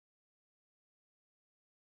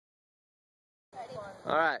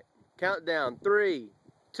All right, countdown. 3,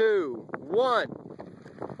 2, 1.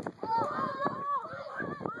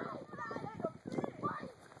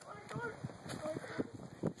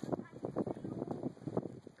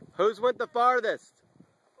 Who's went the farthest?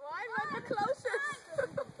 Well, I went the closest.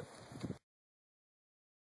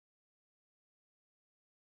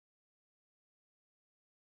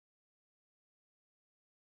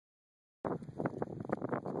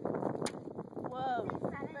 Whoa.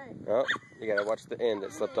 Oh, you gotta watch the end.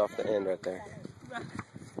 It slipped off the end right there.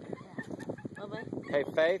 Hey,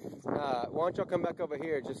 Faith, why don't y'all come back over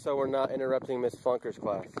here just so we're not interrupting Miss Flunker's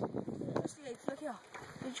class? Look here.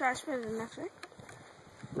 You try to spin it the next way?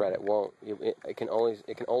 Right, it won't. It can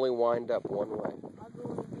only wind up one way.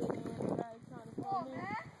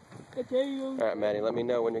 All right, Maddie, let me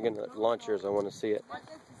know when you're gonna launch yours. I want to see it.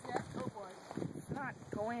 It's not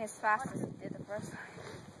going as fast as it did the first time.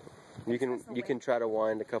 You can try to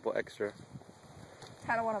wind a couple extra.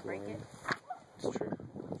 I don't want to break it. It's true.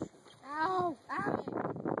 Ow! Ow!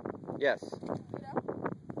 Yes.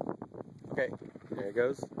 Okay, there it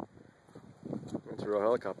goes. That's a real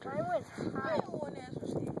helicopter. I was high.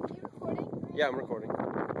 Are you recording? Yeah, I'm recording.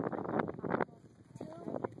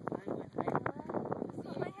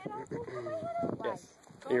 Yes.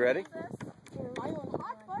 Are you ready? Are you on the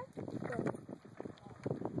hot part?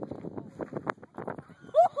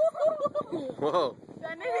 Whoa.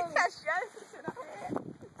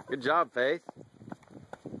 Good job, Faith.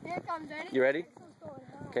 Here it comes, ready? You ready?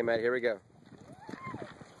 Okay, Matt, here we go.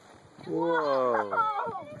 Whoa.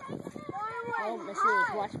 Oh, my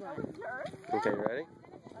shoes. Watch mine. Okay, you ready?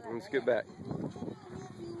 Let me scoot back.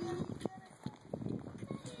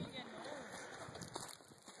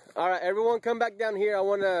 All right, everyone come back down here. I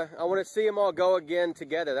want to see them all go again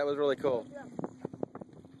together. That was really cool.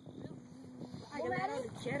 I got out of the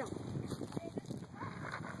channel.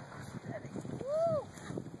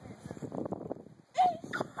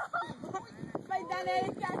 Vai dar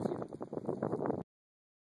nele, Cássio.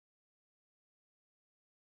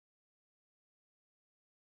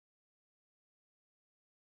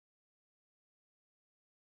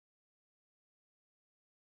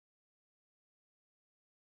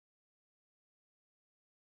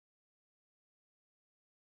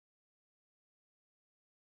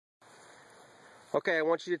 Okay, I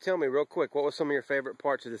want you to tell me real quick, what were some of your favorite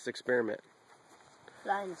parts of this experiment?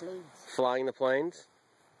 Flying the planes. Flying the planes?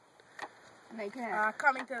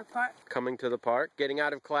 Coming to the park. Coming to the park? Getting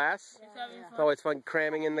out of class? It's always fun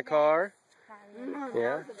cramming in the car?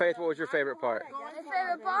 Yeah? Faith, what was your favorite part? My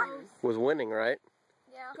favorite part? Was winning, right?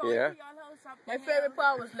 Yeah. Yeah? My favorite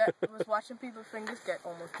part was watching people's fingers get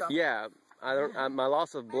almost chopped. Yeah. My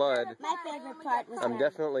loss of blood, My favorite part was I'm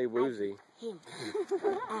definitely woozy.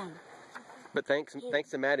 But thanks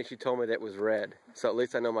to Maddie, she told me that it was red. So at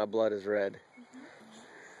least I know my blood is red.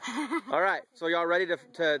 All right, so y'all ready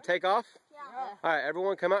to take off? Yeah. All right,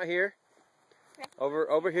 everyone come out here.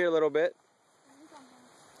 Over here a little bit.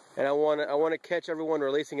 And I want to catch everyone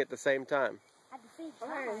releasing at the same time. At the same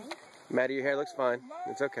time. Maddie, your hair looks fine.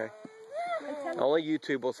 It's okay. Only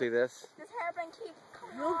YouTube will see this. This hairpin keeps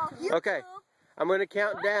coming off. Okay, I'm going to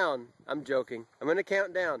count down. I'm joking. I'm going to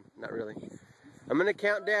count down. Not really. I'm going to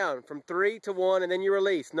count down from 3 to 1 and then you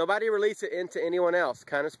release. Nobody release it into anyone else.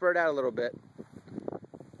 Kind of spread out a little bit.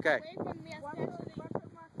 Okay.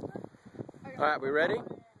 Alright, we ready?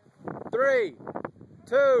 3,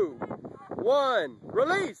 2, 1,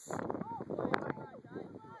 release!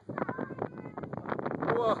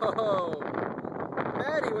 Whoa!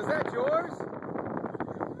 Maddie, was that yours?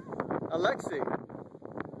 Alexi.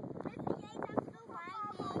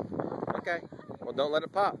 Okay, well don't let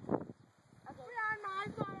it pop.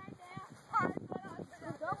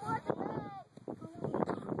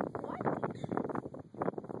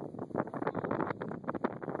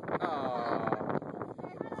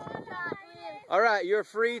 All right, you're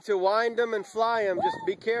free to wind them and fly them. Just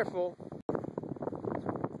be careful.